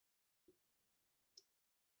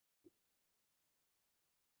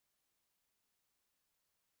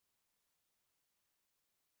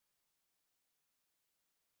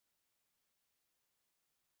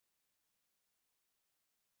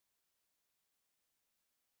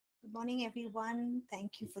Good morning, everyone.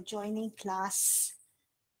 Thank you for joining class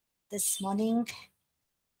this morning.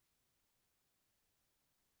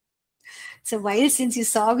 It's a while since you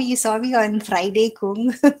saw me. You saw me on Friday,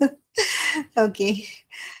 Kung. Okay.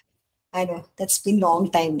 I know. That's been a long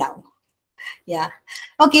time now. Yeah.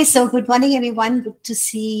 Okay, so good morning, everyone. Good to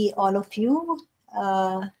see all of you.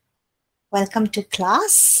 Welcome to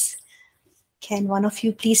class. Can one of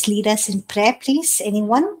you please lead us in prayer, please?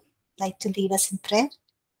 Anyone like to lead us in prayer?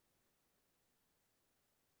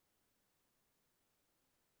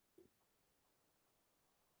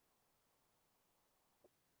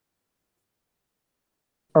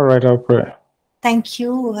 All right, I'll pray. Thank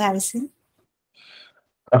you, Harrison.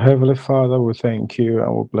 Our Heavenly Father, we thank you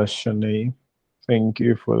and we bless your name. Thank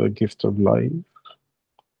you for the gift of life.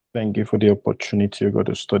 Thank you for the opportunity, God,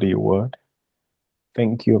 to study your word.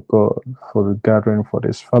 Thank you, God, for the gathering for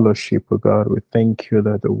this fellowship, oh God. We thank you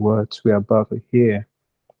that the words we are about to hear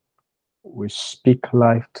will speak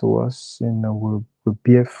life to us and will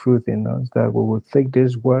bear fruit in us, that we will take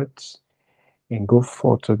these words and go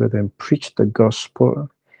forth to God and preach the gospel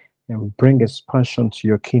and bring expansion to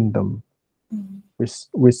your kingdom.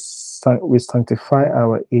 We sanctify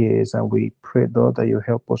our ears and we pray, Lord, that you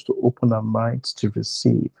help us to open our minds to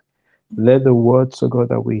receive. Let the words, of God,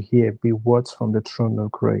 that we hear be words from the throne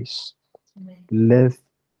of grace. Amen. Let,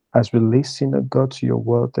 as we listen, oh God, to your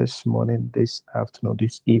word this morning, this afternoon,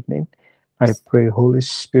 this evening, I pray, Holy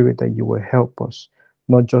Spirit, that you will help us,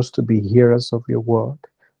 not just to be hearers of your word,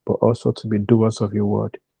 but also to be doers of your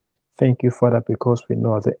word. Thank you, Father, because we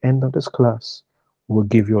know at the end of this class, we'll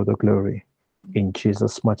give you all the glory. In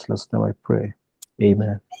Jesus' matchless name I pray.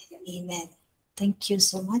 Amen. Amen. Thank you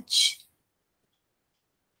so much.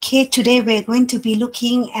 Okay, today we're going to be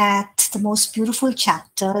looking at the most beautiful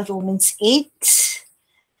chapter, Romans 8.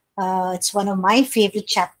 It's one of my favorite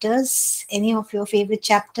chapters. Any of your favorite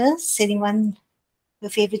chapters? Anyone, your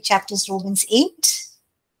favorite chapter is Romans 8?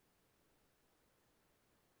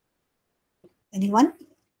 Anyone?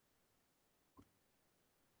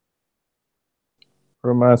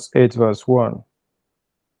 Romans 8, verse 1.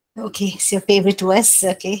 Okay, it's your favorite verse.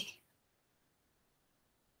 Okay.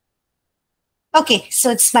 Okay, so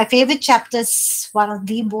it's my favorite chapters, one of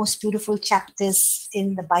the most beautiful chapters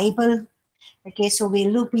in the Bible. Okay, so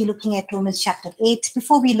we'll be looking at Romans chapter 8.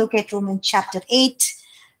 Before we look at Romans chapter 8,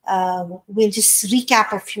 we'll just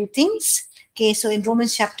recap a few things. Okay, so in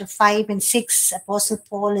Romans chapter 5 and 6, Apostle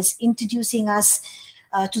Paul is introducing us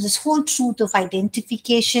to this whole truth of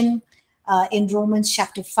identification. In Romans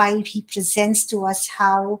chapter 5, he presents to us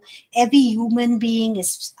how every human being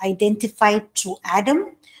is identified through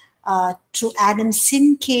Adam. Through Adam,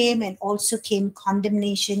 sin came, and also came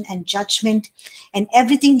condemnation and judgment and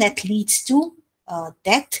everything that leads to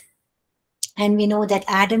death. And we know that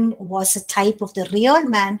Adam was a type of the real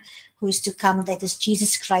man who is to come, that is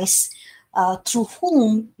Jesus Christ, through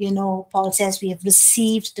whom, Paul says, we have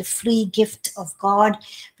received the free gift of God.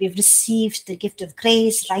 We have received the gift of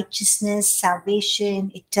grace, righteousness,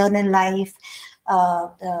 salvation, eternal life,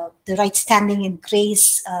 the right standing in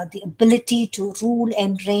grace, the ability to rule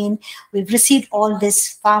and reign. We've received all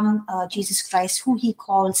this from Jesus Christ, who he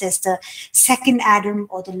calls as the second Adam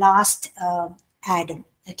or the last Adam.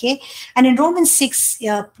 Okay, and in Romans 6,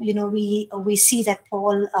 we see that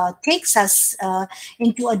Paul takes us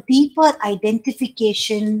into a deeper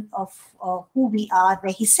identification of who we are,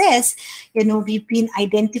 where he says, we've been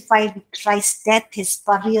identified with Christ's death, his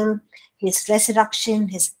burial, his resurrection,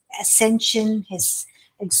 his ascension, his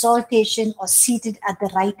exaltation, or seated at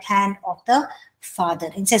the right hand of the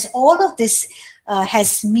Father. And says all of this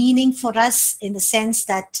has meaning for us in the sense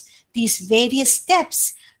that these various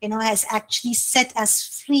steps has actually set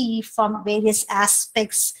us free from various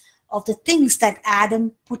aspects of the things that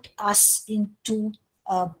Adam put us into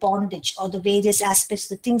bondage, or the various aspects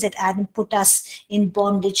of the things that Adam put us in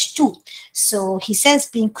bondage to. So he says,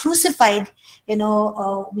 being crucified,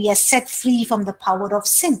 we are set free from the power of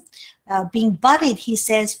sin. Being buried, he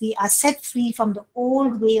says, we are set free from the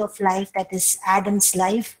old way of life, that is Adam's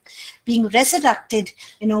life. Being resurrected,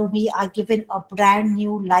 we are given a brand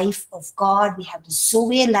new life of God. We have the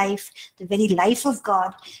Zoe life, the very life of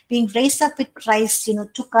God. Being raised up with Christ,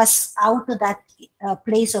 took us out of that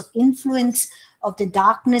place of influence of the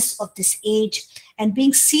darkness of this age, and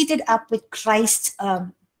being seated up with Christ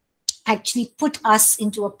actually put us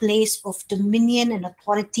into a place of dominion and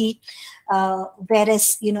authority,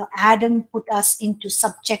 whereas Adam put us into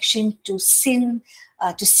subjection to sin,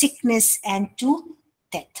 to sickness, and to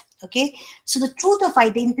death. Okay, so the truth of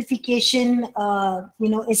identification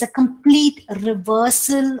is a complete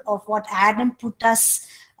reversal of what Adam put us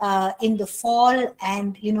in the fall,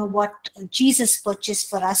 and what Jesus purchased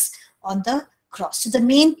for us on the cross. So the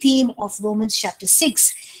main theme of Romans chapter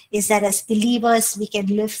 6 is that as believers we can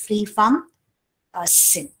live free from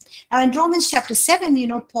sin. Now in Romans chapter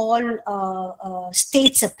 7, Paul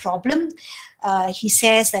states a problem. He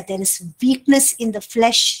says that there is weakness in the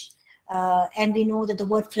flesh. And we know that the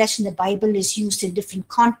word flesh in the Bible is used in different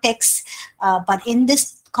contexts. But in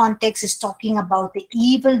this context is talking about the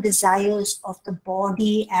evil desires of the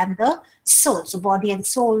body and the soul. So body and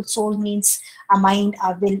soul. Soul means our mind,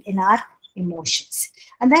 our will, and our emotions.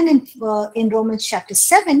 And then in Romans chapter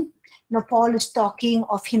 7, Paul is talking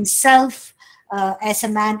of himself as a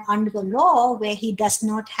man under the law, where he does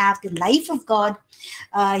not have the life of God.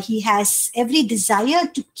 He has every desire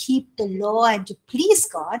to keep the law and to please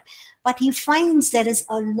God, but he finds there is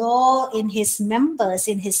a law in his members,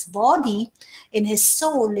 in his body, in his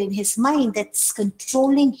soul, in his mind, that's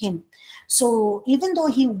controlling him. So even though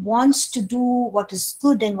he wants to do what is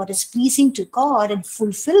good and what is pleasing to God and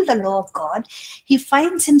fulfill the law of God, he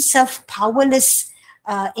finds himself powerless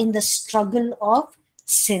in the struggle of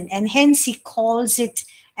sin, and hence he calls it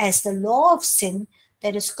as the law of sin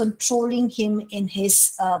that is controlling him in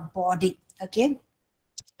his body. Okay,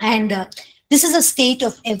 and this is a state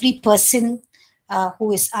of every person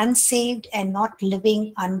who is unsaved and not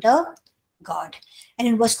living under God. And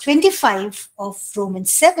in verse 25 of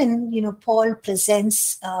Romans 7, Paul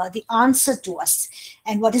presents the answer to us.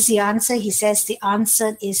 And what is the answer? He says the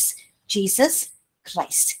answer is Jesus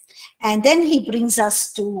Christ. And then he brings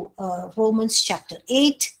us to Romans chapter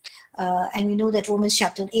 8. And we know that Romans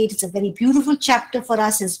chapter 8 is a very beautiful chapter for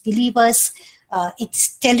us as believers.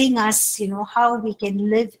 It's telling us, how we can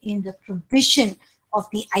live in the provision of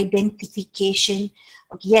the identification.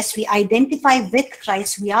 Yes, we identify with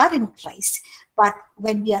Christ. We are in Christ. But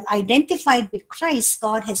when we are identified with Christ,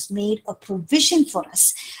 God has made a provision for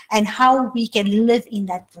us and how we can live in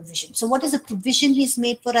that provision. So what is the provision he's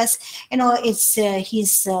made for us? It's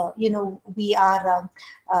we are,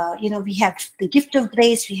 we have the gift of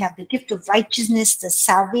grace, we have the gift of righteousness, the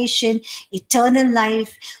salvation, eternal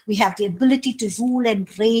life. We have the ability to rule and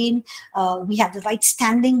reign. We have the right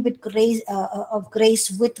standing with grace, of grace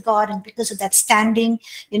with God. And because of that standing,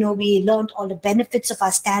 we learned all the benefits of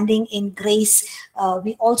our standing in grace.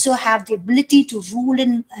 We also have the ability to rule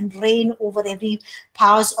and reign over every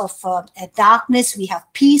powers of darkness. We have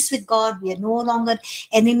peace with God. We are no longer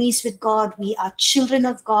enemies with God. We are children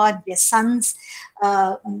of God. We are sons. We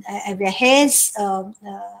are heirs, of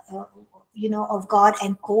God,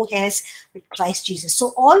 and co-heirs with Christ Jesus.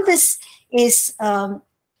 So all this is,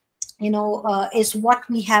 is what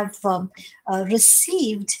we have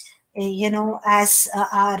received, as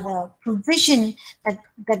our provision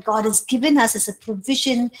that God has given us as a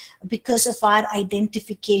provision because of our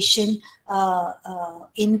identification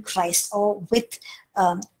in Christ or with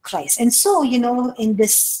Christ. And so, in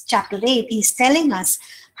this chapter 8, he's telling us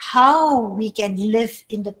how we can live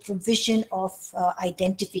in the provision of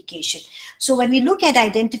identification. So when we look at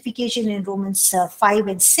identification in Romans 5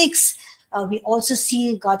 and 6, we also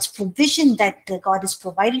see God's provision that God has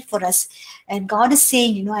provided for us. And God is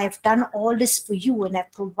saying, I have done all this for you, and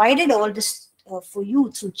I've provided all this for you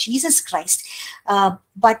through Jesus Christ.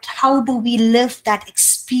 But how do we live that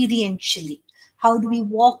experientially? How do we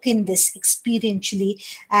walk in this experientially?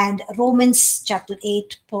 And Romans chapter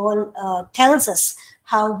 8, Paul tells us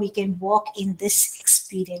how we can walk in this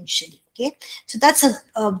experientially. Okay, so that's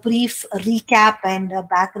a brief recap and a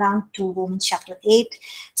background to Romans chapter 8.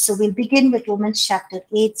 So we'll begin with Romans chapter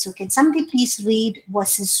 8. So can somebody please read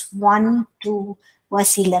verses 1 to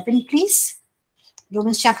verse 11, please?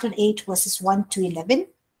 Romans chapter 8, verses 1 to 11.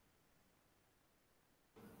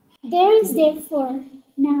 There is therefore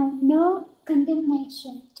now no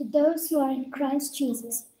condemnation to those who are in Christ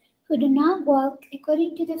Jesus, who do not walk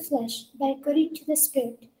according to the flesh, but according to the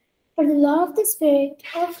Spirit. For the law of the Spirit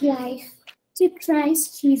of life to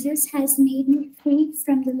Christ Jesus has made me free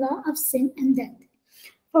from the law of sin and death.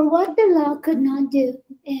 For what the law could not do,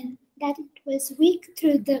 in that it was weak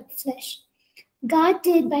through the flesh, God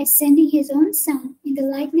did by sending his own Son in the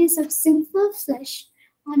likeness of sinful flesh.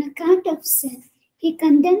 On account of sin, he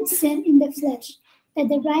condemned sin in the flesh, that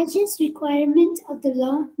the righteous requirement of the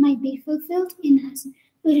law might be fulfilled in us,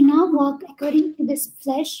 who do not walk according to the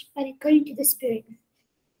flesh, but according to the Spirit.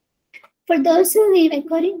 For those who live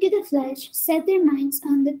according to the flesh set their minds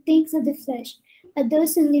on the things of the flesh, but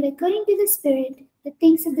those who live according to the Spirit, the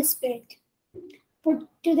things of the Spirit. For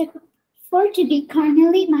to be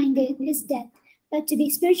carnally minded is death, but to be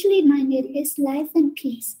spiritually minded is life and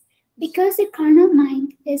peace. Because the carnal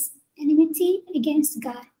mind is enmity against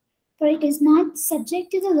God, for it is not subject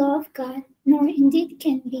to the law of God, nor indeed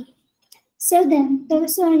can be. So then,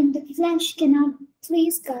 those who are in the flesh cannot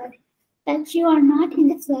please God. But you are not in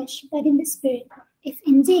the flesh, but in the Spirit, if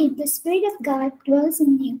indeed the Spirit of God dwells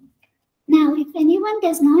in you. Now, if anyone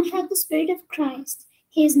does not have the Spirit of Christ,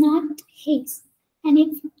 he is not his. And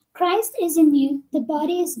if Christ is in you, the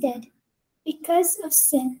body is dead because of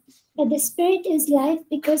sin, but the Spirit is life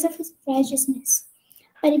because of his righteousness.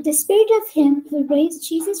 But if the Spirit of him who raised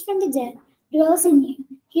Jesus from the dead dwells in you,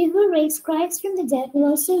 he who raised Christ from the dead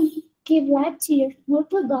will also give life to your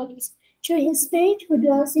mortal bodies through his Spirit who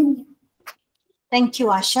dwells in you. Thank you,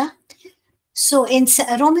 Asha. So in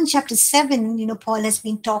Romans chapter 7, Paul has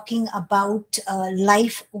been talking about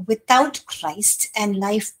life without Christ and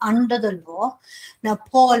life under the law. Now,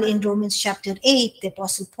 Paul in Romans chapter 8, the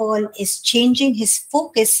Apostle Paul is changing his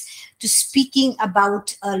focus to speaking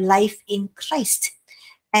about life in Christ.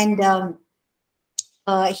 And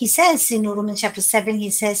he says in Romans chapter 7,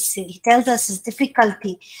 he tells us his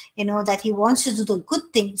difficulty, that he wants to do the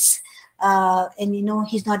good things, and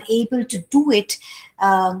he's not able to do it.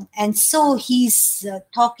 And so he's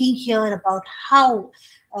talking here about how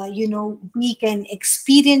we can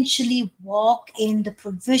experientially walk in the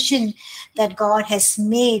provision that God has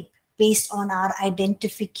made based on our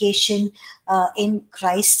identification in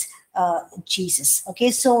Christ Jesus.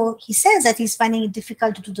 Okay, so he says that he's finding it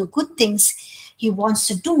difficult to do the good things he wants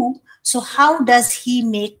to do. So how does he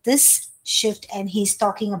make this shift? And he's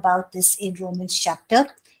talking about this in Romans chapter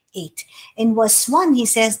 8. In verse 1, he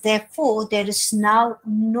says, therefore, there is now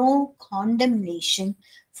no condemnation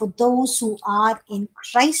for those who are in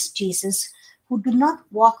Christ Jesus, who do not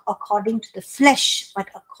walk according to the flesh, but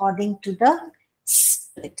according to the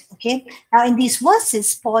Spirit. Okay. Now, in these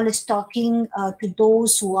verses, Paul is talking to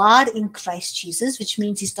those who are in Christ Jesus, which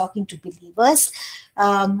means he's talking to believers.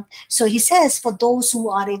 So he says, for those who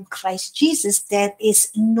are in Christ Jesus, there is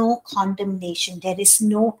no condemnation. There is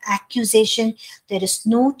no accusation. There is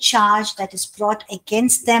no charge that is brought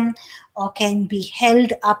against them or can be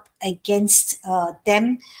held up against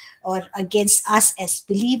them or against us as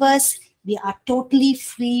believers. We are totally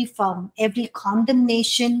free from every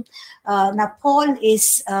condemnation. Now, Paul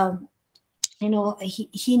is,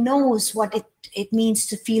 he knows what it means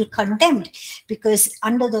to feel condemned, because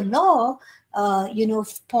under the law,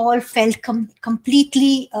 Paul felt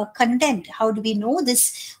completely condemned. How do we know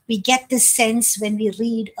this? We get this sense when we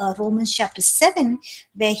read Romans chapter 7,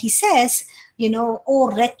 where he says,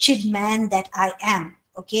 oh, wretched man that I am.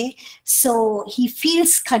 Okay, so he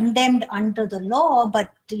feels condemned under the law,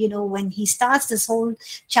 but when he starts this whole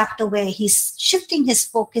chapter where he's shifting his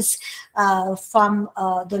focus from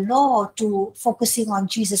the law to focusing on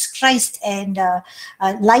Jesus Christ and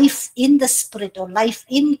life in the Spirit or life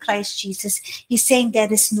in Christ Jesus, he's saying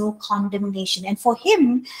there is no condemnation. And for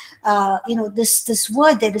him, this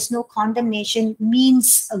word, there is no condemnation,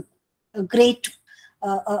 means a great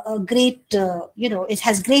it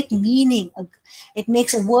has great meaning. It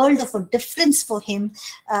makes a world of a difference for him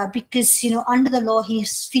because, under the law,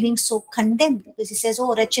 he's feeling so condemned, because he says,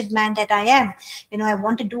 oh, wretched man that I am. I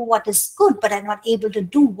want to do what is good, but I'm not able to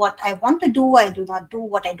do what I want to do. I do not do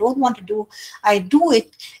what I don't want to do. I do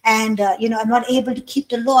it. And, I'm not able to keep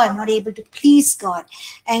the law. I'm not able to please God.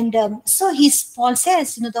 And so Paul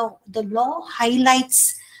says, the law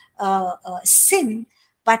highlights sin,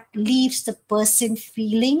 but leaves the person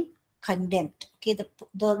feeling condemned. Okay,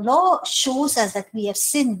 the law shows us that we have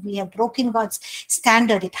sinned, we have broken God's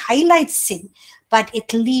standard. It highlights sin, but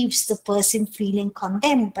it leaves the person feeling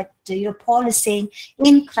condemned. But Paul is saying,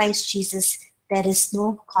 in Christ Jesus, there is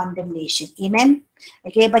no condemnation. Amen.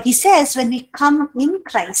 Okay, but he says when we come in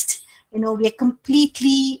Christ, we are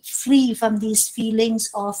completely free from these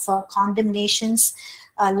feelings of condemnations.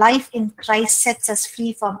 Life in Christ sets us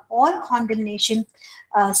free from all condemnation.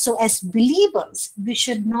 So as believers, we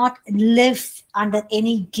should not live under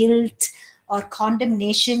any guilt or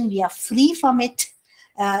condemnation. We are free from it.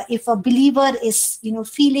 If a believer is,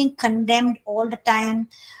 feeling condemned all the time,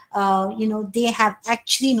 they have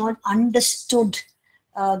actually not understood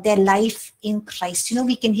their life in Christ.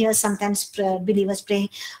 We can hear sometimes believers praying,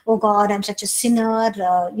 oh God, I'm such a sinner, I've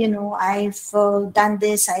done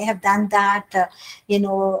this, I have done that,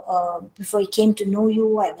 before I came to know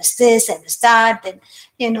you, I was this, I was that,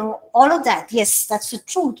 and all of that. Yes, that's the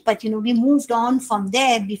truth, but we moved on from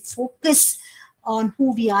there. We focus on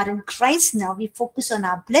who we are in Christ now. We focus on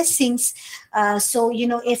our blessings. So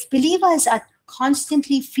if believers are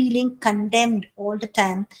constantly feeling condemned all the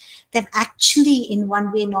time, they've actually in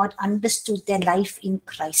one way not understood their life in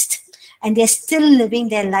Christ, and they're still living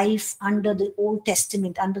their life under the Old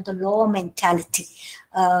Testament, under the law mentality.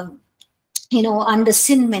 under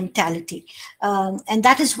sin mentality. And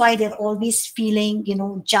that is why they're always feeling,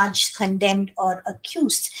 judged, condemned, or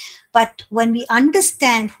accused. But when we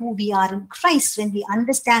understand who we are in Christ, when we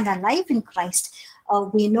understand our life in Christ,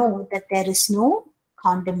 we know that there is no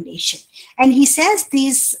condemnation. And he says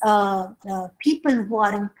these people who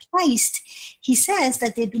are in Christ, he says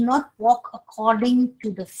that they do not walk according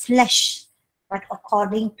to the flesh, but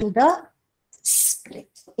according to the Spirit.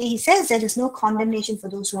 Okay, he says there is no condemnation for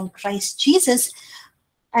those who are in Christ Jesus.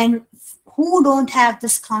 And who don't have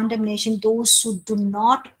this condemnation? Those who do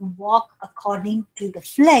not walk according to the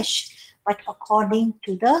flesh, but according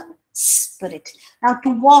to the Spirit. Now,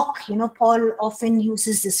 to walk, Paul often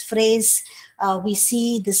uses this phrase. We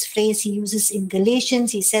see this phrase he uses in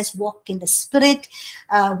Galatians. He says, walk in the Spirit.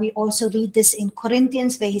 We also read this in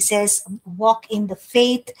Corinthians, where he says, walk in the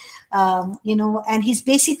faith. And he's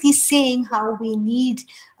basically saying how we need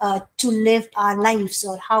to live our lives,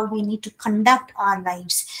 or how we need to conduct our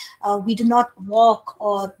lives. We do not walk,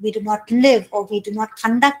 or we do not live, or we do not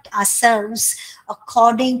conduct ourselves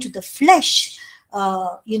according to the flesh.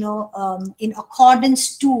 In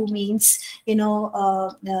accordance to means, in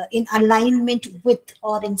alignment with,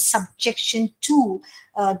 or in subjection to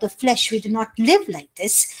the flesh. We do not live like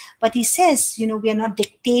this. But he says, we are not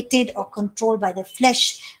dictated or controlled by the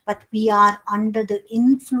flesh, but we are under the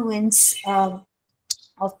influence of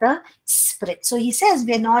the Spirit. So he says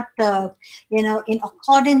we're not, in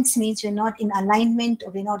accordance means we're not in alignment,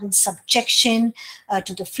 or we're not in subjection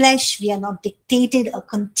to the flesh. We are not dictated or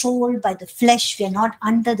controlled by the flesh. We are not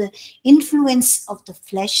under the influence of the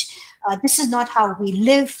flesh. This is not how we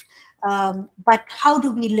live. But how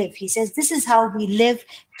do we live? He says this is how we live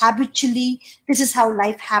habitually. This is how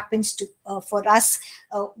life happens for us.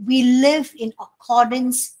 We live in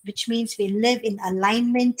accordance, which means we live in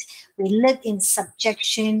alignment, we live in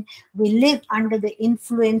subjection, we live under the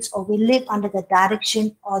influence, or we live under the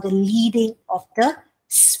direction or the leading of the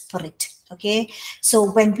Spirit. Okay, so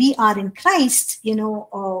when we are in Christ,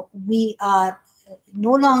 we are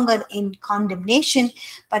no longer in condemnation,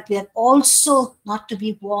 but we are also not to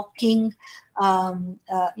be walking,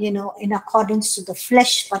 in accordance to the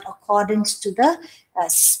flesh, but accordance to the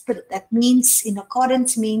Spirit. That means, in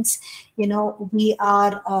accordance means, we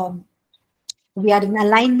are in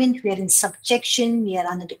alignment, we are in subjection, we are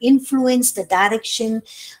under the influence, the direction,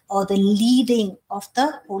 or the leading of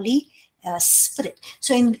the Holy Spirit.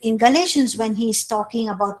 So in Galatians, when he's talking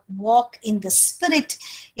about walk in the Spirit,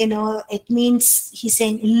 it means he's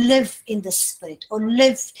saying live in the Spirit, or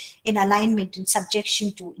live in alignment, in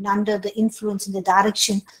subjection to, and under the influence and the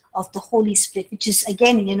direction of the Holy Spirit, which is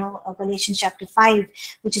again, Galatians chapter 5,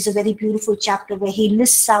 which is a very beautiful chapter where he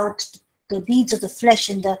lists out the deeds of the flesh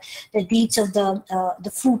and the deeds of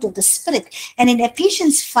the fruit of the Spirit. And in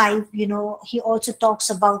Ephesians 5, he also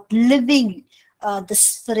talks about living the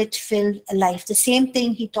Spirit-filled life. The same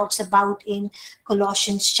thing he talks about in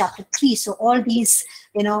Colossians chapter 3. So all these,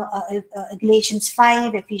 Galatians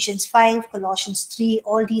 5, Ephesians 5, Colossians 3,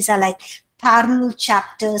 all these are like parallel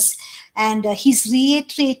chapters. And he's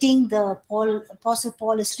reiterating, Apostle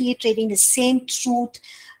Paul is reiterating the same truth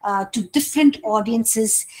to different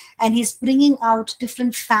audiences, and he's bringing out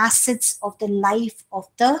different facets of the life of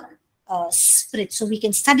the Spirit. So we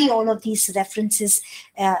can study all of these references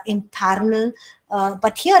in parallel.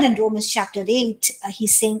 But here in Romans chapter 8,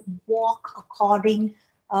 he's saying walk according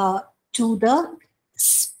to the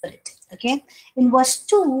Spirit. Okay. In verse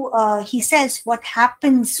 2, he says what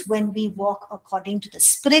happens when we walk according to the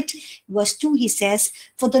Spirit. Verse 2, he says,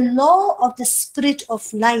 for the law of the Spirit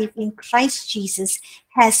of life in Christ Jesus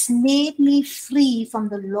has made me free from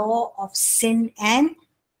the law of sin and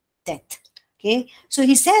death. Okay, so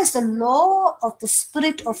he says the law of the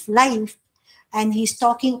Spirit of life, and he's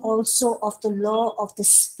talking also of the law of the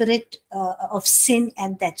Spirit of sin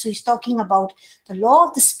and death. So he's talking about the law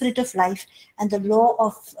of the Spirit of life and the law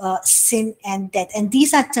of sin and death. And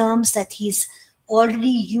these are terms that he's already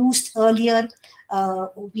used earlier.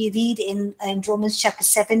 We read in Romans chapter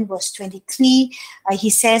 7, verse 23, he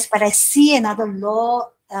says, but I see another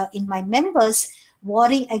law in my members,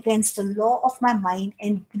 warring against the law of my mind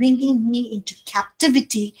and bringing me into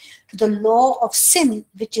captivity to the law of sin,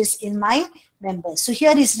 which is in my members. So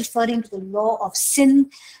here he's referring to the law of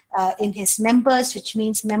sin in his members, which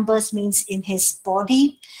means members means in his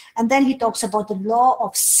body. And then he talks about the law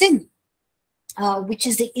of sin, which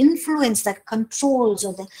is the influence that controls,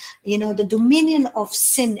 or the dominion of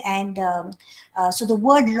sin. And so the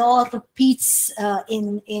word law repeats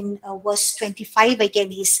in verse 25.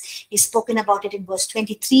 Again, he's spoken about it in verse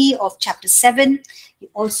 23 of chapter 7. He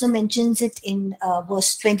also mentions it in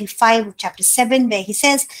verse 25 of chapter 7, where he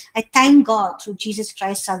says, I thank God through Jesus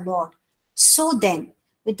Christ our Lord. So then,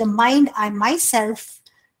 with the mind I myself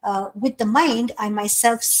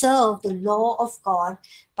serve the law of God,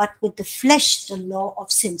 but with the flesh the law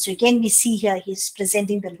of sin. So again, we see here he's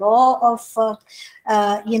presenting the law of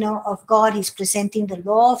of God. He's presenting the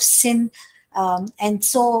law of sin, and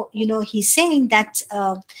so he's saying that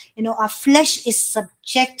our flesh is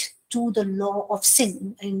subject to the law of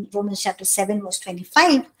sin. In Romans chapter 7 verse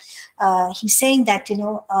 25, he's saying that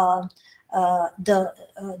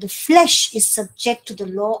the flesh is subject to the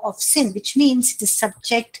law of sin, which means it is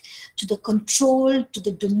subject to the control, to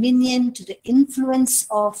the dominion, to the influence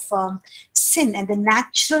of sin, and the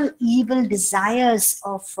natural evil desires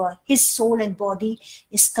of his soul and body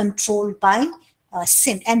is controlled by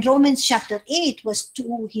sin. And Romans chapter 8 verse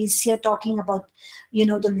 2, he's here talking about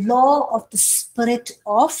the law of the spirit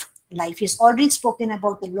of life. He's already spoken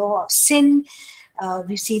about the law of sin.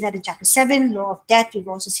 We see that in chapter 7, law of death. We've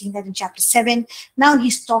also seen that in chapter 7. Now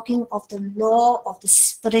he's talking of the law of the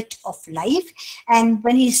spirit of life. And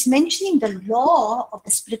when he's mentioning the law of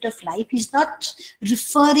the spirit of life, he's not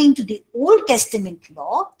referring to the Old Testament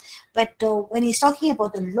law, but when he's talking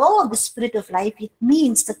about the law of the spirit of life, it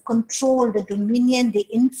means the control, the dominion, the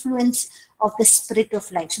influence of the spirit of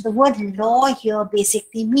life. So the word law here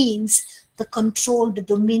basically means the control, the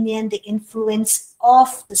dominion, the influence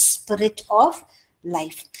of the spirit of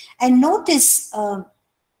life. And notice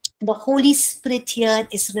the Holy Spirit here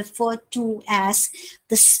is referred to as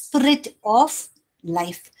the spirit of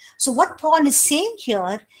life. So what Paul is saying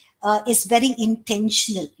here is very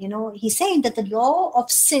intentional. He's saying that the law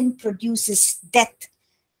of sin produces death,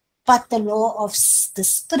 but the law of the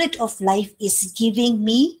spirit of life is giving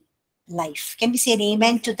me life. Can we say an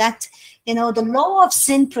amen to that? The law of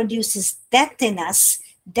sin produces death in us,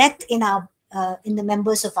 death in our in the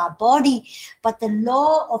members of our body, but the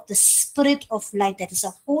law of the spirit of life, that is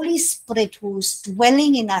a Holy Spirit who's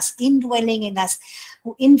dwelling in us, indwelling in us,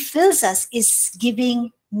 who infills us, is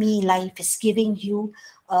giving me life, is giving you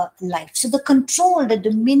life. So the control, the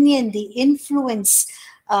dominion, the influence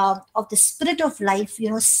of the spirit of life,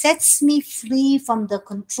 sets me free from the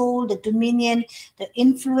control, the dominion, the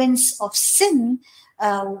influence of sin.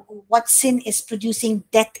 What sin is producing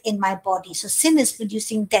death in my body. So sin is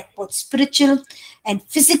producing death, both spiritual and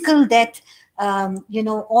physical death.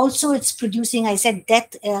 Also it's producing, I said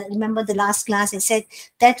death, remember the last class I said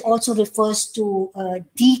death also refers to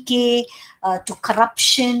decay, to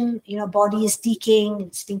corruption. Body is decaying,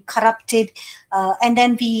 it's being corrupted, and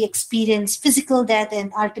then we experience physical death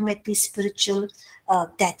and ultimately spiritual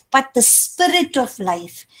death. But the spirit of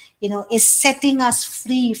life is setting us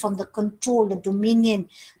free from the control, the dominion,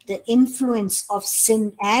 the influence of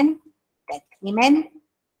sin and death. Amen.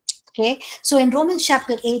 Okay, so in Romans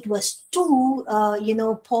chapter 8 verse 2,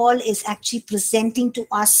 Paul is actually presenting to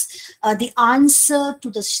us the answer to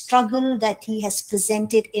the struggle that he has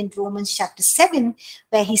presented in Romans chapter 7,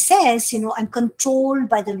 where he says, I'm controlled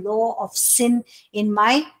by the law of sin in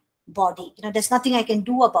my body. There's nothing I can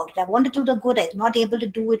do about it. I want to do the good, I'm not able to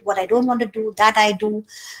do it. What I don't want to do, that I do,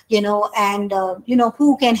 and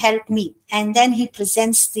who can help me? And then he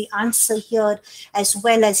presents the answer here, as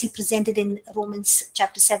well as he presented in Romans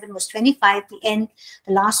chapter 7 verse 25, the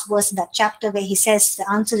last verse in that chapter, where he says the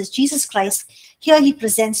answer is Jesus Christ. Here he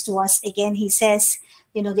presents to us again, he says,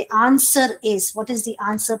 the answer is, what is the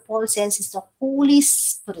answer? Paul says is the Holy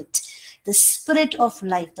Spirit, the spirit of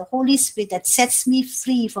life, the Holy Spirit that sets me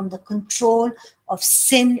free from the control of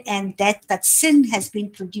sin and death that sin has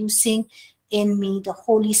been producing in me. The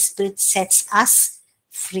Holy Spirit sets us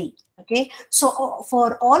free. Okay, so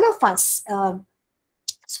for all of us,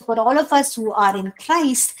 who are in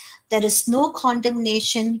Christ, there is no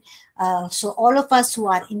condemnation. So all of us who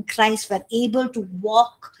are in Christ were able to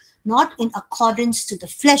walk not in accordance to the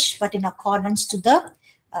flesh, but in accordance to the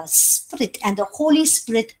Spirit. And the Holy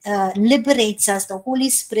Spirit liberates us. The Holy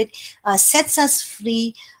Spirit sets us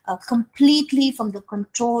free completely from the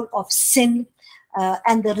control of sin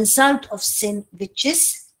and the result of sin, which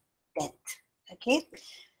is death. Okay,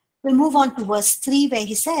 we'll move on to verse 3, where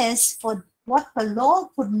he says, for what the law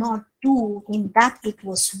could not do, in that it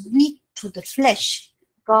was weak to the flesh,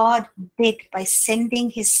 God did by sending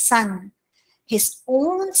his Son, his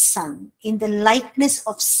own Son, in the likeness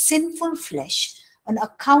of sinful flesh. On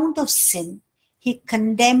account of sin, he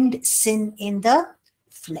condemned sin in the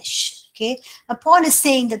flesh. Okay, now Paul is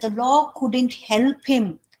saying that the law couldn't help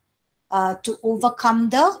him to overcome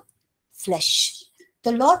the flesh.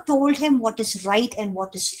 The law told him what is right and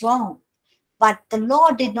what is wrong, but the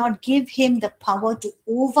law did not give him the power to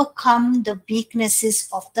overcome the weaknesses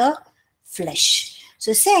of the flesh.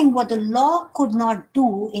 So saying what the law could not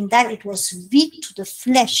do, in that it was weak to the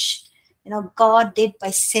flesh, God did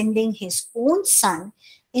by sending his own son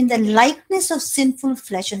in the likeness of sinful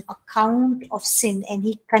flesh on account of sin, and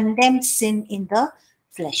he condemned sin in the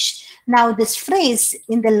flesh. Now this phrase,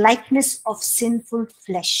 in the likeness of sinful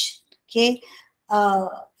flesh, okay,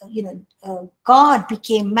 God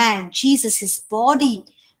became man. Jesus, his body,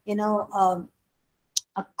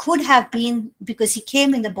 could have been, because he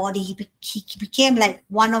came in the body, he became like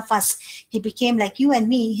one of us. He became like you and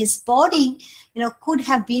me. His body, could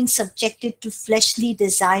have been subjected to fleshly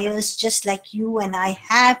desires, just like you and I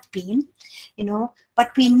have been,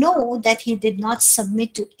 but we know that he did not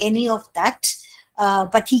submit to any of that.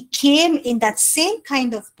 But he came in that same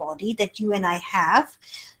kind of body that you and I have,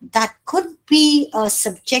 that could be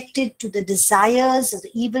subjected to the desires, or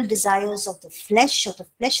the evil desires of the flesh, or the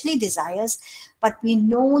fleshly desires. But we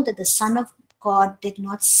know that the Son of God did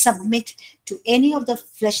not submit to any of the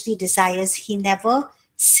fleshly desires. He never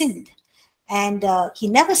sinned. And he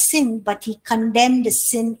never sinned, but he condemned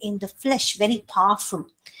sin in the flesh. Very powerful.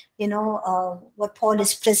 What Paul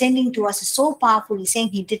is presenting to us is so powerful. He's saying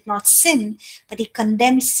he did not sin, but he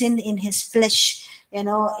condemned sin in his flesh.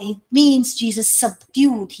 It means Jesus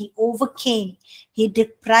subdued, he overcame, he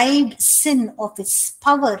deprived sin of its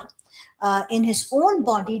power. In his own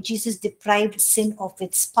body, Jesus deprived sin of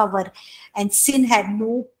its power, and sin had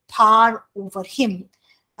no power over him.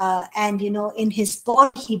 And in his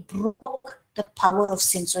body, he broke the power of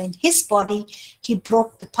sin. So in his body, he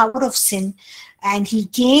broke the power of sin, and he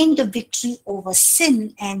gained the victory over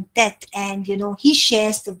sin and death. And he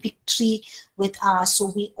shares the victory with us.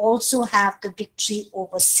 So we also have the victory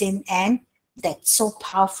over sin and death. So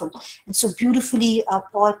powerful and so beautifully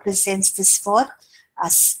Paul presents this for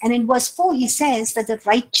us. And in verse 4, he says that the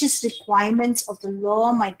righteous requirements of the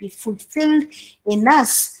law might be fulfilled in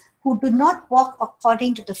us, who do not walk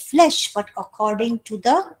according to the flesh, but according to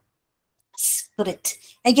the Spirit.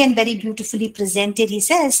 Again, very beautifully presented. He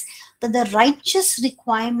says that the righteous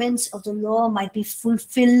requirements of the law might be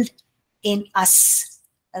fulfilled in us.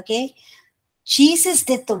 Okay, Jesus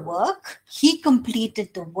did the work. He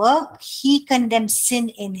completed the work. He condemned sin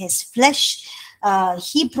in his flesh.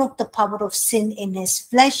 He broke the power of sin in his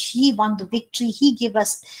flesh. He won the victory. He gave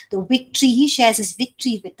us the victory. He shares his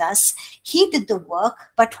victory with us. He did the work.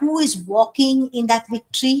 But who is walking in that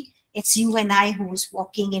victory? It's you and I who is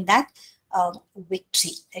walking in that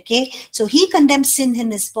victory. Okay, so he condemned sin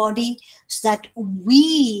in his body so that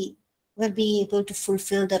we will be able to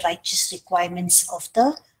fulfill the righteous requirements of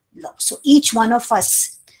the law. So each one of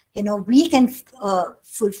us, we can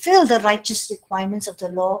fulfill the righteous requirements of the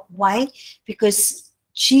law. Why? Because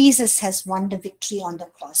Jesus has won the victory on the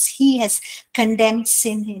cross. He has condemned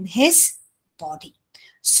sin in his body.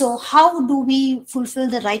 So how do we fulfill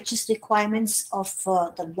the righteous requirements of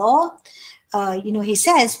the law? He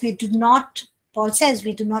says Paul says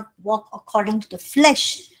we do not walk according to the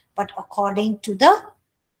flesh, but according to the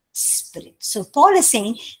Spirit. So Paul is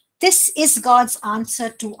saying this is God's answer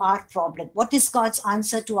to our problem. What is God's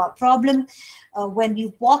answer to our problem? When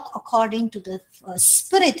we walk according to the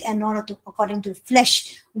Spirit and not according to the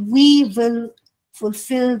flesh, we will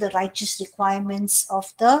fulfill the righteous requirements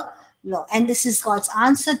of the law. And this is God's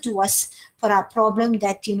answer to us for our problem,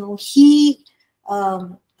 that he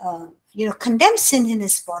condemns sin in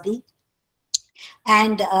his body.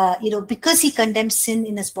 And, because he condemns sin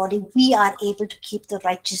in his body, we are able to keep the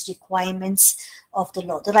righteous requirements of the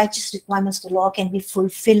law. The righteous requirements of the law can be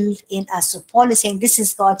fulfilled in us. So Paul is saying this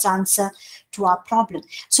is God's answer to our problem.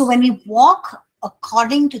 So when we walk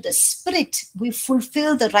according to the Spirit, we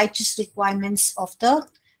fulfill the righteous requirements of the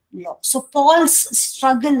law. So Paul's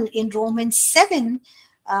struggle in Romans 7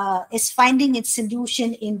 is finding its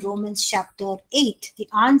solution in Romans chapter 8. The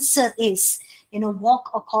answer is,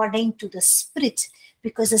 walk according to the Spirit,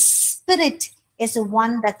 because the Spirit is the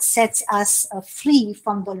one that sets us free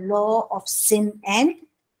from the law of sin and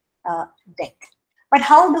death. But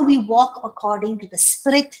how do we walk according to the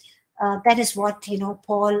Spirit? That is what,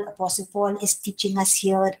 Apostle Paul is teaching us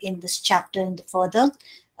here in this chapter in the further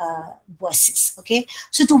verses. Okay,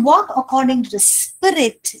 so to walk according to the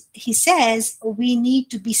Spirit, he says we need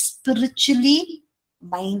to be spiritually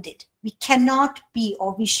minded. We cannot be,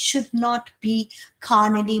 or we should not be,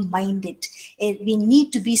 carnally minded. We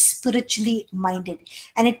need to be spiritually minded.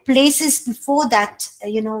 And it places before that,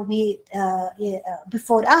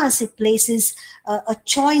 before us, it places a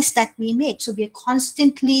choice that we make. So we are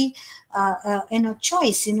constantly in a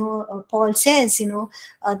choice. Paul says,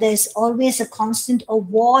 there's always a constant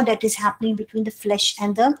war that is happening between the flesh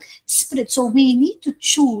and the Spirit. So we need to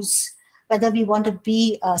choose whether we want to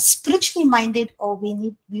be spiritually minded or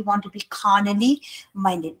we want to be carnally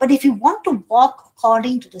minded. But if you want to walk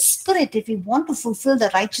according to the Spirit, if we want to fulfill the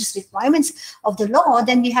righteous requirements of the law,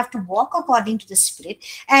 then we have to walk according to the Spirit.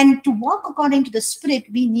 And to walk according to the Spirit,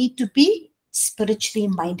 we need to be spiritually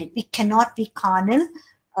minded. We cannot be carnal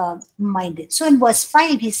minded. So in verse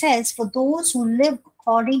 5, he says, for those who live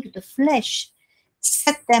according to the flesh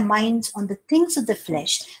set their minds on the things of the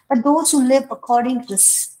flesh, but those who live according to the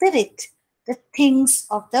Spirit, the things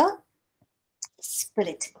of the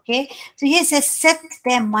Spirit. Okay, so here it says set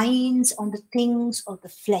their minds on the things of the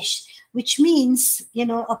flesh, which means, you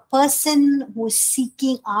know, a person who is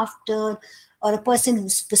seeking after, or a person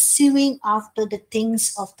who's pursuing after the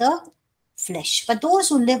things of the flesh. But those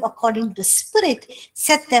who live according to the Spirit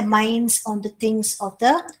set their minds on the things of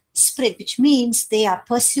the Spirit, which means they are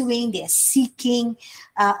pursuing, they are seeking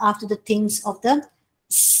after the things of the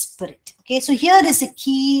Spirit. Okay, so here is a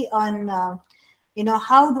key on you know,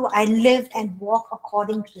 how do I live and walk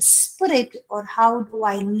according to the Spirit, or how do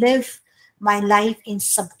I live my life in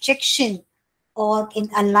subjection or in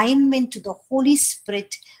alignment to the Holy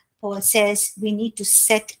Spirit? Paul says we need to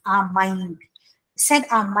set our mind. Set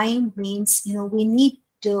our mind means, you know, we need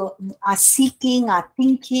to, our seeking, our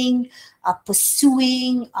thinking, our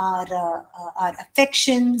pursuing, our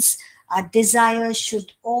affections, our desires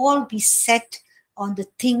should all be set on the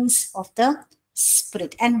things of the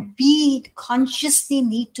Spirit. And we consciously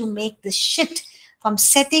need to make the shift from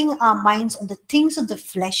setting our minds on the things of the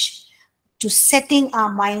flesh to setting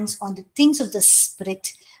our minds on the things of the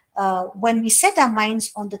Spirit. When we set our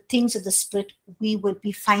minds on the things of the Spirit, we will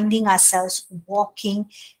be finding ourselves walking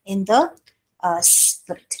in the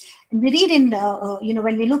Spirit. And we read in, you know,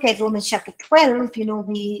 when we look at Romans chapter 12, you know,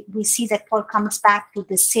 we see that Paul comes back to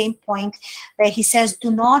the same point where he says,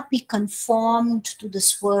 do not be conformed to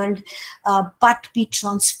this world, but be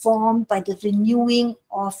transformed by the renewing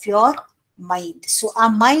of your mind. So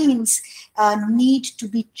our minds need to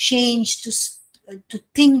be changed to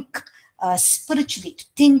think spiritually, to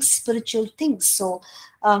think spiritual things. So,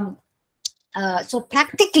 so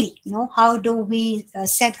practically, you know, how do we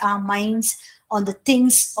set our minds on the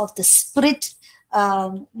things of the Spirit?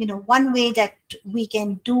 You know, one way that we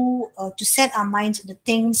can do to set our minds on the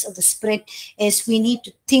things of the Spirit is we need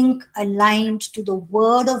to think aligned to the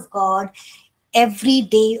Word of God every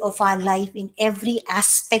day of our life, in every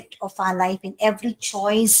aspect of our life, in every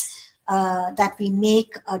choice that we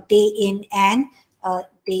make day in and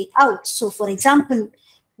day out. So, for example,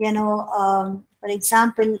 you know,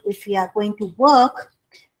 if we are going to work,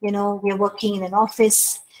 you know, we are working in an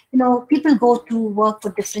office. You know, people go to work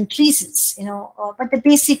for different reasons, you know, but the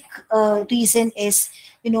basic reason is,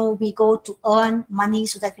 you know, we go to earn money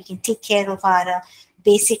so that we can take care of our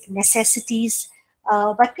basic necessities.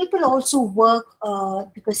 But people also work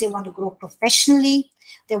because they want to grow professionally.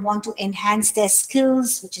 They want to enhance their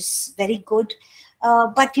skills, which is very good.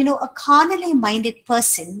 But, you know, a carnally minded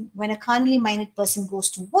person, when a carnally minded person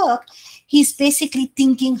goes to work, he's basically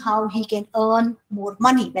thinking how he can earn more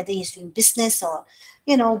money, whether he's doing business or,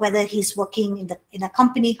 you know, whether he's working in a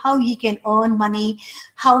company, how he can earn money,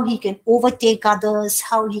 how he can overtake others,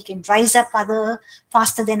 how he can rise up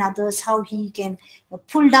faster than others, how he can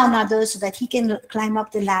pull down others so that he can climb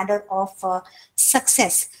up the ladder of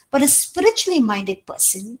success. But a spiritually minded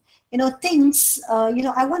person, you know, thinks, you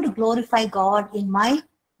know, I want to glorify God in my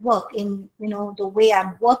work, in, you know, the way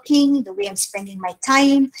I'm working, the way I'm spending my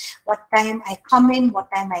time, what time I come in, what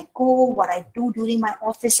time I go, what I do during my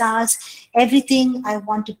office hours, everything. I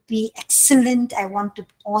want to be excellent. I want to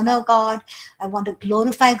honor God. I want to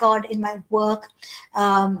glorify God in my work.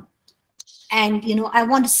 And, you know, I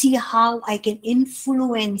want to see how I can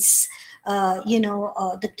influence, you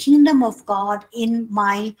know, the kingdom of God in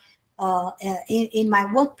my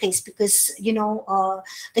workplace, because, you know,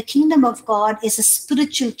 the kingdom of God is a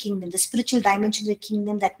spiritual kingdom, the spiritual dimension of the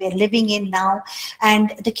kingdom that we're living in now.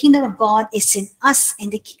 And the kingdom of God is in us,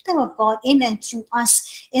 and the kingdom of God in and through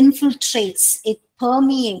us infiltrates, it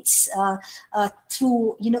permeates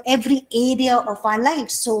through, you know, every area of our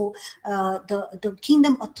lives. So the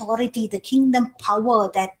kingdom authority, the kingdom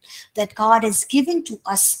power that God has given to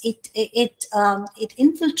us, it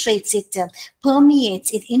infiltrates, it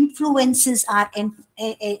permeates, it influences our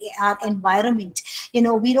environment. You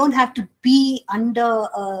know, we don't have to be under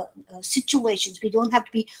situations, we don't have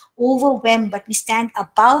to be overwhelmed, but we stand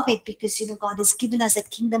above it, because, you know, God has given us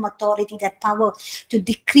that kingdom authority, that power to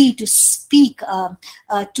decree, to speak,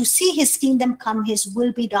 to see his kingdom come come, his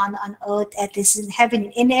will be done on earth as it is in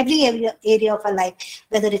heaven, in every area of our life,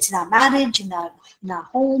 whether it's in our marriage, in our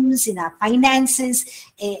homes, in our finances,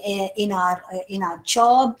 in our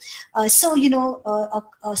job. So,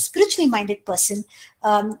 a spiritually minded person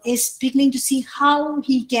is beginning to see how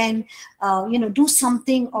he can, do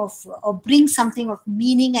something of, or bring something of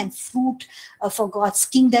meaning and fruit for God's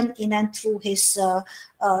kingdom in and through his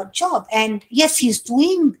job. And yes, he's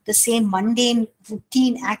doing the same mundane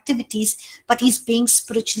routine activities, but he's being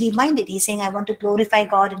spiritually minded. He's saying, I want to glorify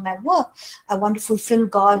God in my work. I want to fulfill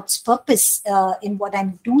God's purpose in what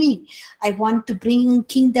I'm doing. I want to bring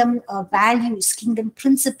kingdom values, kingdom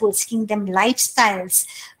principles, kingdom lifestyles,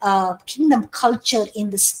 kingdom culture in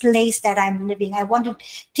this place that I'm living. I want to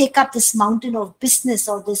take up this mountain of business,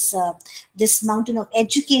 or this mountain of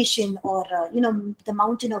education, or the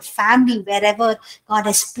mountain of family, wherever God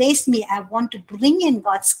has placed me. I want to bring in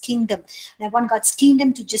God's kingdom. And I want God's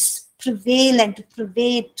kingdom to just prevail and to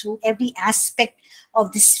pervade through every aspect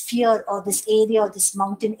of this sphere, or this area, or this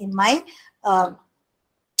mountain in my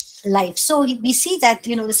life. So we see that,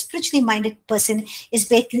 the spiritually minded person is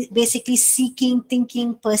basically seeking,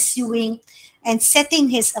 thinking, pursuing, and setting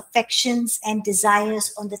his affections and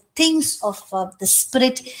desires on the things of the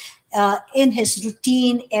Spirit in his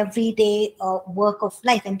routine, everyday work of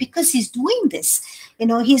life. And because he's doing this,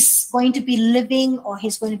 he's going to be living, or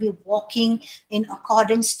he's going to be walking in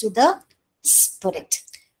accordance to the Spirit.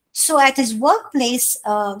 So at his workplace,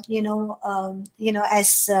 as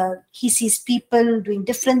he sees people doing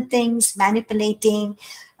different things, manipulating,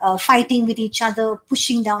 fighting with each other,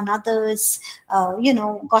 pushing down others,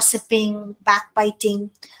 gossiping,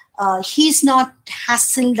 backbiting, he's not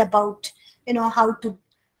hassled about, how to,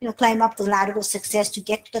 climb up the ladder of success to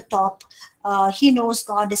get to the top. He knows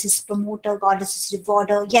God is his promoter, God is his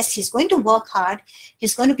rewarder. Yes, he's going to work hard.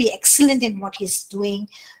 He's going to be excellent in what he's doing.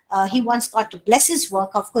 He wants God to bless his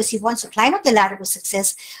work. Of course, he wants to climb up the ladder of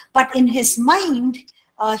success. But in his mind,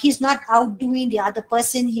 he's not outdoing the other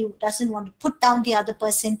person. He doesn't want to put down the other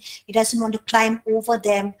person. He doesn't want to climb over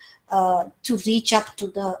them to reach up to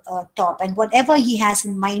the top. And whatever he has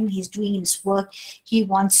in mind, he's doing in his work, he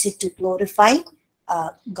wants it to glorify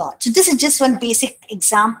God. So this is just one basic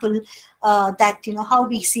example that, how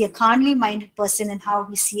we see a carnally minded person and how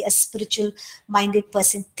we see a spiritual minded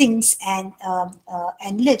person thinks and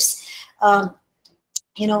lives.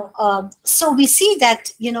 So we see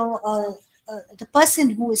that, the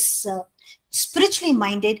person who is spiritually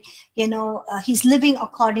minded, he's living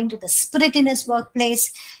according to the Spirit in his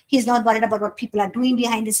workplace. He's not worried about what people are doing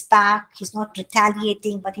behind his back. He's not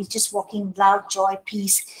retaliating, but he's just walking in love, joy,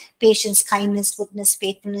 peace, patience, kindness, goodness,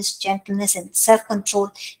 faithfulness, gentleness, and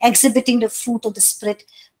self-control, exhibiting the fruit of the Spirit.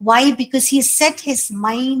 Why? Because he set his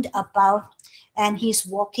mind above and he's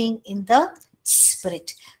walking in the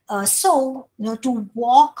Spirit. So, to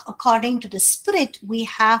walk according to the Spirit, we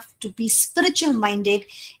have to be spiritual minded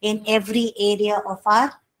in every area of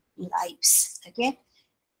our lives. Okay.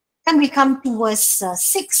 Then we come to verse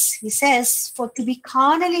 6. He says, for to be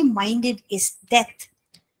carnally minded is death,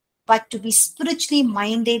 but to be spiritually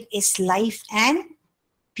minded is life and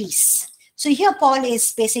peace. So here Paul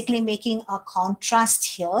is basically making a contrast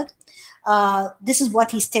here. This is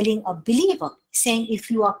what he's telling a believer, saying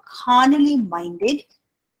if you are carnally minded,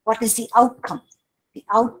 what is the outcome? The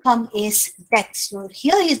outcome is death. So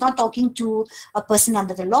here he's not talking to a person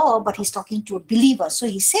under the law, but he's talking to a believer. So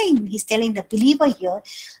he's telling the believer here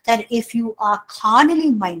that if you are carnally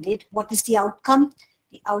minded, what is the outcome?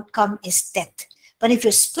 The outcome is death. But if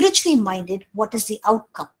you're spiritually minded, what is the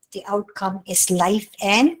outcome? The outcome is life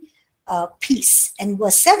and peace. And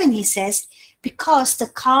verse 7, he says, because the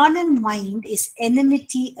carnal mind is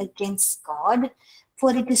enmity against God,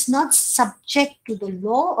 for it is not subject to the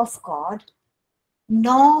law of God,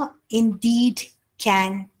 nor indeed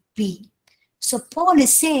can be. So Paul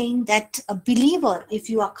is saying that a believer, if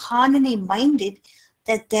you are carnally minded,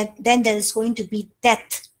 then there is going to be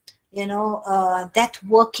death, death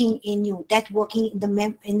working in you, death working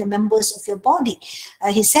in the members of your body.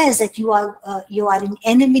 He says that you are in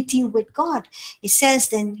enmity with God. He says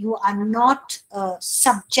then you are not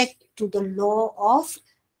subject to the law of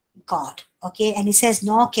God. Okay, and he says,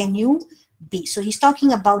 nor can you be. So he's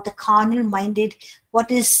talking about the carnal minded. What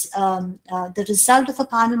is the result of a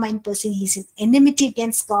carnal minded person? He's in enmity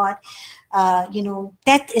against God.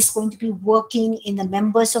 Death is going to be working in the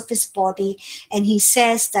members of his body. And he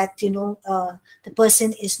says that, the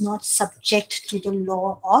person is not subject to the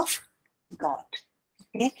law of God.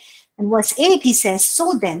 Okay, and verse 8, he says,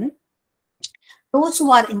 so then, those who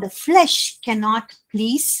are in the flesh cannot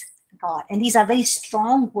please God. And these are very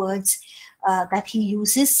strong words that he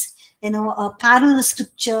uses. a parallel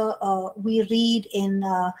scripture we read in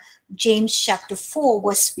James chapter 4,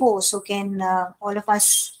 verse 4. So can all of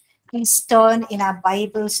us please turn in our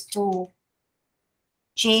Bibles to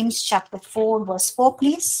James chapter 4, verse 4,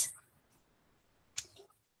 please.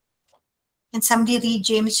 Can somebody read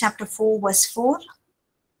James chapter 4, verse 4?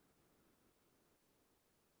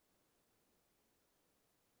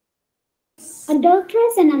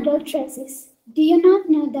 Adulterers and adulteresses, do you not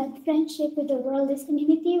know that friendship with the world is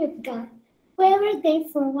enmity with God? Whoever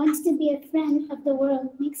therefore wants to be a friend of the world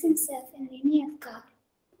makes himself an enemy of God.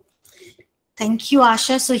 Thank you,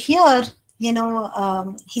 Asha. So here,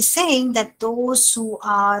 he's saying that those who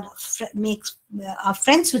are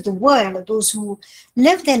friends with the world, or those who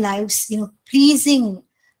live their lives, pleasing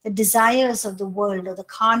the desires of the world or the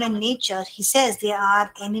carnal nature, he says they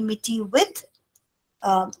are enmity with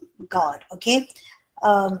God. Okay.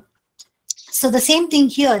 So the same thing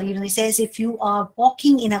here, he says, if you are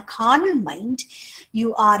walking in a carnal mind,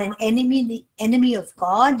 you are an enemy of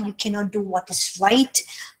God. You cannot do what is right.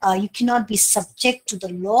 You cannot be subject to the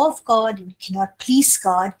law of God. You cannot please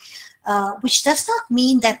God, which does not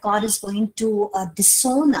mean that God is going to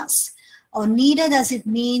disown us. Or neither does it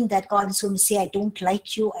mean that God is going to say, I don't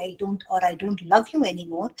like you, I don't love you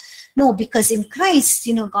anymore. No, because in Christ,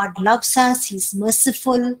 God loves us. He's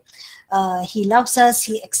merciful. He loves us.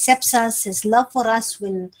 He accepts us. His love for us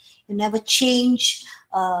will never change.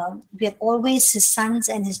 We are always his sons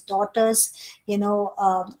and his daughters. We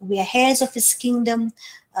are heirs of his kingdom.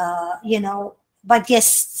 But yes,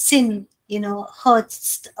 sin,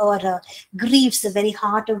 hurts or grieves the very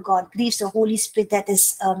heart of God, grieves the Holy Spirit that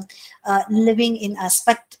is living in us.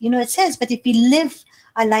 But, it says, but if we live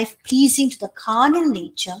a life pleasing to the carnal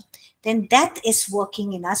nature, then that is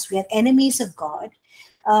working in us. We are enemies of God.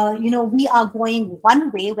 We are going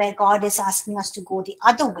one way where God is asking us to go the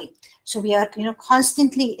other way. So we are,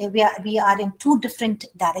 constantly, we are in two different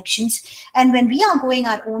directions. And when we are going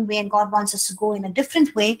our own way and God wants us to go in a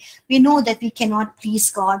different way, we know that we cannot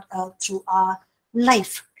please God through our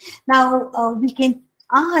life. Now, we can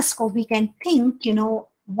ask or we can think,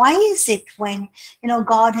 why is it when,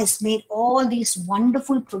 God has made all these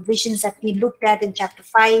wonderful provisions that we looked at in chapter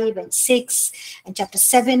 5 and 6 and chapter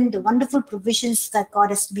 7, the wonderful provisions that God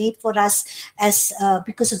has made for us as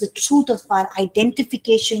because of the truth of our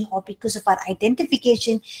identification or because of our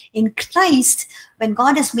identification in Christ, when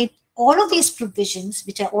God has made all of these provisions,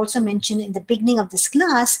 which I also mentioned in the beginning of this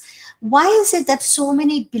class, why is it that so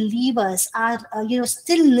many believers are,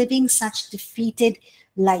 still living such defeated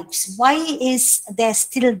lives? Why is there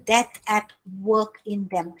still death at work in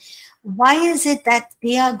them? Why is it that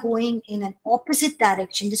they are going in an opposite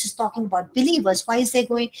direction? This is talking about believers. Why is it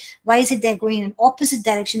they're going in an opposite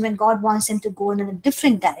direction when God wants them to go in a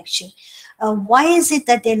different direction? Why is it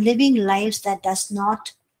that they're living lives that does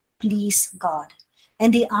not please God?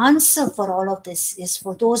 And the answer for all of this is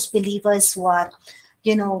for those believers who are,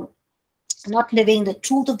 not living the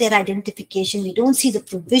truth of their identification. We don't see the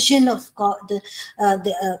provision of God,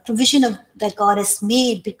 the provision of that God has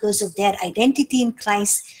made because of their identity in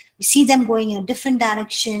Christ. We see them going in a different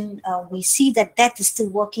direction. We see that death is still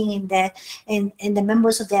working in the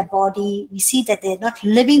members of their body. We see that they're not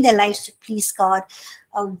living their lives to please God.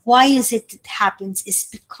 Why is it happens? Is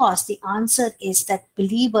because the answer is that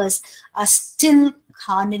believers are still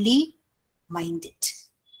carnally minded.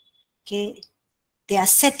 Okay. They are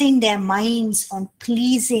setting their minds on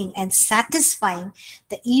pleasing and satisfying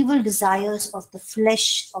the evil desires of the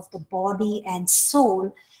flesh, of the body and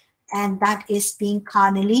soul, and that is being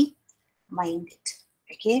carnally minded.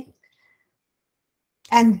 Okay.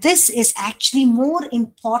 And this is actually more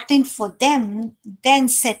important for them than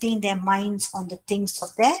setting their minds on the things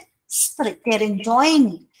of their spirit. They're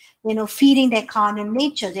enjoying, feeding their carnal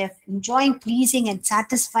nature. They're enjoying pleasing and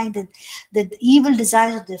satisfying the evil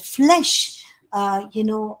desires of the flesh,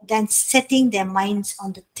 than setting their minds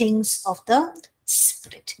on the things of the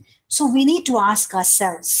spirit. So we need to ask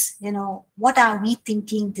ourselves, what are we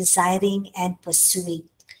thinking, desiring, and pursuing?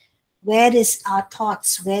 Where is our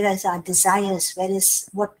thoughts? Where is our desires? Where is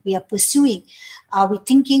what we are pursuing? Are we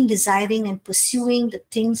thinking, desiring, and pursuing the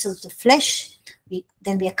things of the flesh?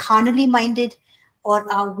 Then we are carnally minded. Or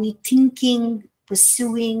are we thinking,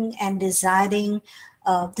 pursuing, and desiring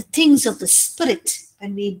the things of the spirit?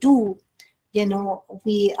 When we do,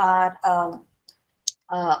 we are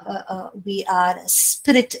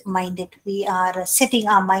spirit minded. We are setting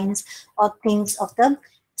our minds on things of the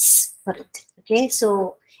spirit. Okay,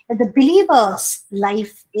 so the believer's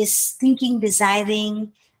life is thinking,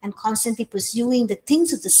 desiring, and constantly pursuing the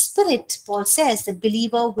things of the spirit. Paul says the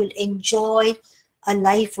believer will enjoy a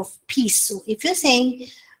life of peace. So if you're saying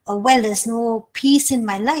well, there's no peace in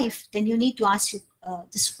my life, then you need to ask you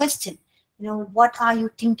this question. What are you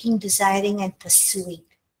thinking, desiring, and pursuing?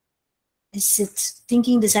 Is it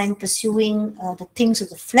thinking, desiring, pursuing the things of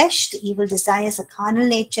the flesh, the evil desires, the carnal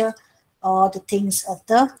nature, or the things of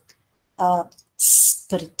the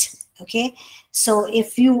spirit? Okay, so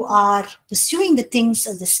if you are pursuing the things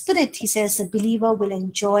of the spirit, he says the believer will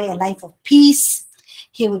enjoy a life of peace.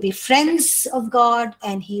 He will be friends of God,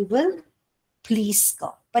 and he will please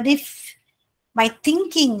God. But if my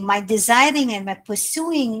thinking, my desiring, and my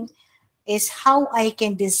pursuing is how I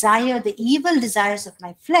can desire the evil desires of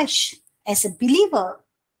my flesh as a believer,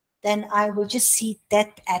 then I will just see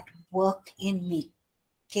death at work in me.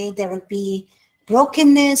 Okay, there will be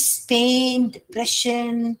brokenness, pain,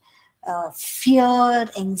 depression, fear,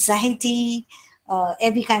 anxiety,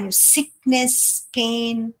 every kind of sickness,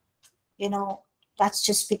 pain. That's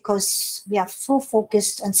just because we are so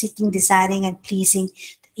focused on seeking, desiring, and pleasing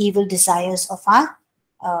the evil desires of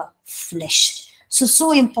our flesh.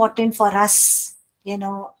 So important for us,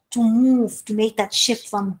 to move, to make that shift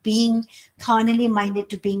from being carnally minded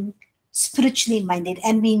to being spiritually minded.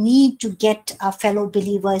 And we need to get our fellow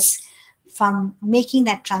believers from making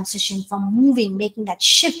that transition, from making that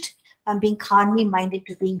shift from being carnally minded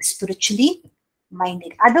to being spiritually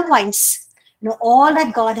minded. Otherwise, all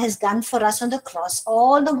that God has done for us on the cross,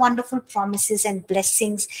 all the wonderful promises and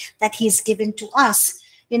blessings that he's given to us,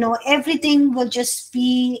 everything will just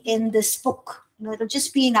be in this book. It'll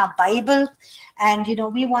just be in our Bible, and,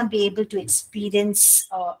 we won't be able to experience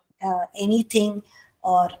anything,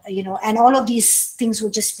 or, and all of these things will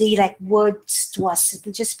just be like words to us. It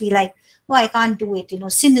will just be like, oh, I can't do it.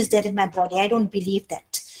 Sin is there in my body. I don't believe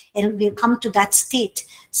that. And we'll come to that state.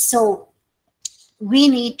 So we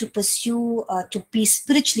need to pursue to be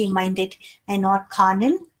spiritually minded and not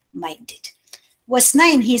carnal minded. Verse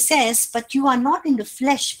 9, he says, but you are not in the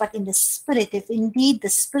flesh, but in the spirit, if indeed the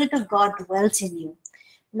Spirit of God dwells in you.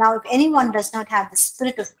 Now, if anyone does not have the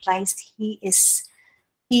Spirit of Christ, he is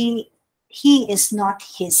not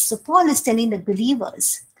his. So Paul is telling the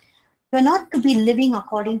believers, you're not to be living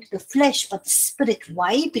according to the flesh, but the Spirit.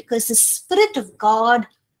 Why? Because the Spirit of God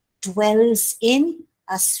dwells in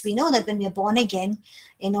us. We know that when we are born again,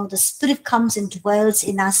 the Spirit comes and dwells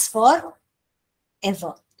in us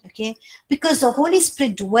forever. Okay, because the Holy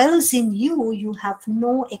Spirit dwells in you, you have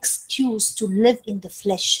no excuse to live in the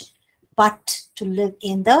flesh, but to live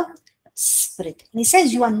in the Spirit. And he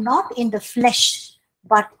says you are not in the flesh,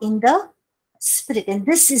 but in the Spirit. And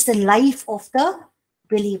this is the life of the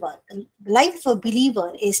believer. The life of a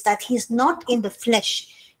believer is that he is not in the flesh,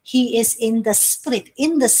 he is in the Spirit.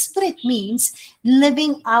 In the Spirit means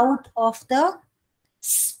living out of the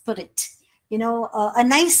Spirit. A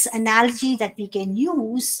nice analogy that we can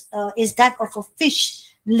use is that of a fish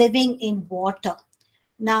living in water.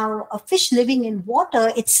 Now, a fish living in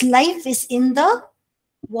water, its life is in the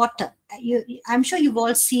water. I'm sure you've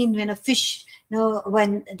all seen when a fish,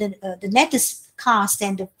 when the net is cast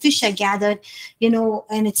and the fish are gathered,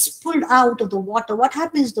 and it's pulled out of the water. What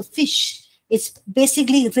happens to the fish? It's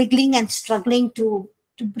basically wriggling and struggling to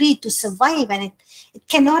breathe, to survive, and it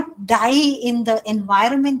cannot die in the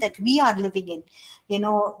environment that we are living in,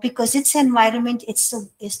 because its environment, it's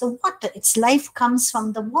the water. Its life comes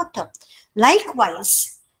from the water.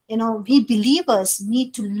 Likewise, we believers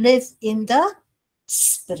need to live in the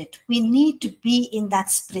Spirit. We need to be in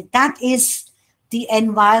that Spirit. That is the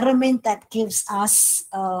environment that gives us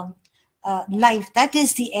life. That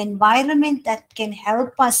is the environment that can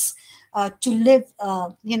help us to live,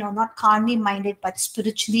 not carnally minded, but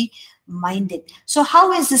spiritually minded. So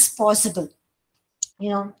how is this possible?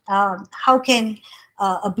 How can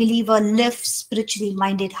a believer live spiritually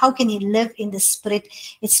minded? How can he live in the Spirit?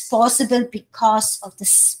 It's possible because of the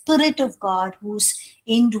Spirit of God who's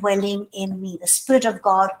indwelling in me, the Spirit of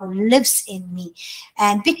God who lives in me.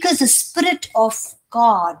 And because the Spirit of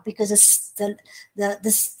God, because the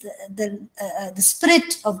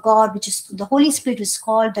Spirit of God, which is the Holy Spirit, is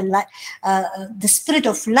called the Spirit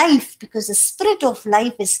of life, because the Spirit of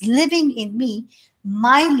life is living in me.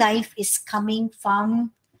 My life is coming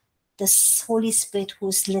from the Holy Spirit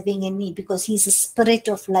who's living in me, because he's a Spirit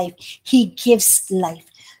of life. He gives life.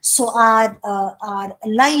 So our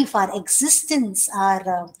life, our existence,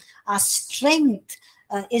 our strength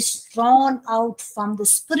is drawn out from the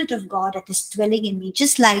Spirit of God that is dwelling in me.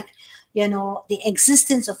 Just like, the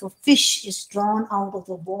existence of a fish is drawn out of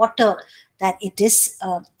the water that it is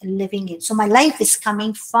living in. So my life is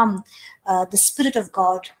coming from the Spirit of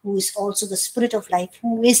God, who is also the Spirit of life,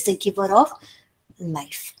 who is the giver of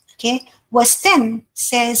life. Okay, verse 10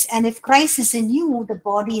 says, and if Christ is in you, the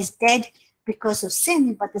body is dead because of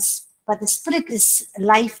sin, but but the Spirit is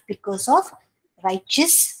life because of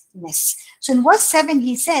righteousness. So in verse 7,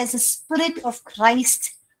 he says, the Spirit of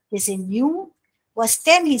Christ is in you. Verse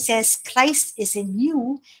 10, he says, Christ is in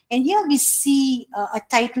you. And here we see a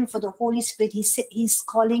title for the Holy Spirit. He's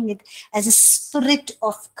calling it as a Spirit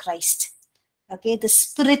of Christ. Okay, the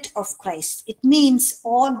Spirit of Christ. It means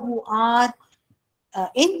all who are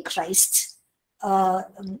in Christ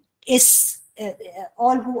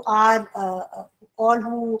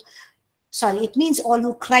it means all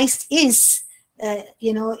who Christ is,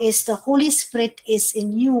 is the Holy Spirit is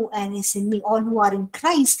in you and is in me. All who are in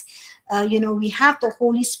Christ, we have the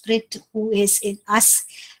Holy Spirit who is in us,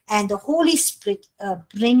 and the Holy Spirit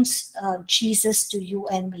brings Jesus to you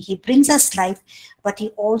and me. He brings us life, but he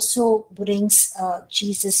also brings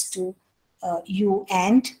Jesus to you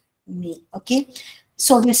and me. Okay,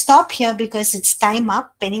 so we'll stop here because it's time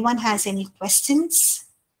up. Anyone has any questions?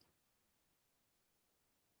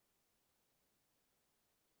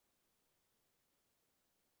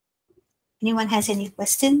 Anyone has any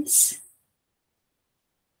questions?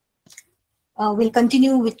 We'll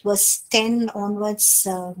continue with verse 10 onwards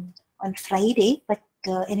on Friday, but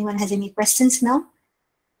anyone has any questions now?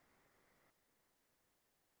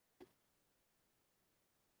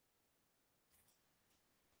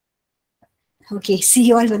 Okay, see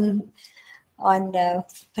you all on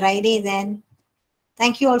Friday then.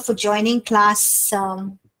 Thank you all for joining class.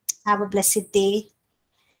 Have a blessed day.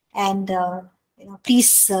 And,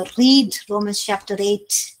 please read Romans chapter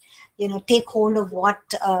 8. Take hold of what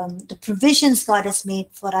the provisions God has made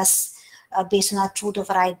for us based on our truth of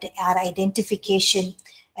our identification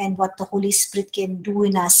and what the Holy Spirit can do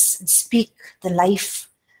in us, and speak the life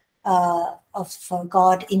of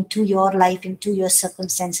God into your life, into your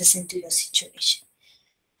circumstances, into your situation.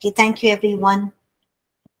 Okay, thank you, everyone.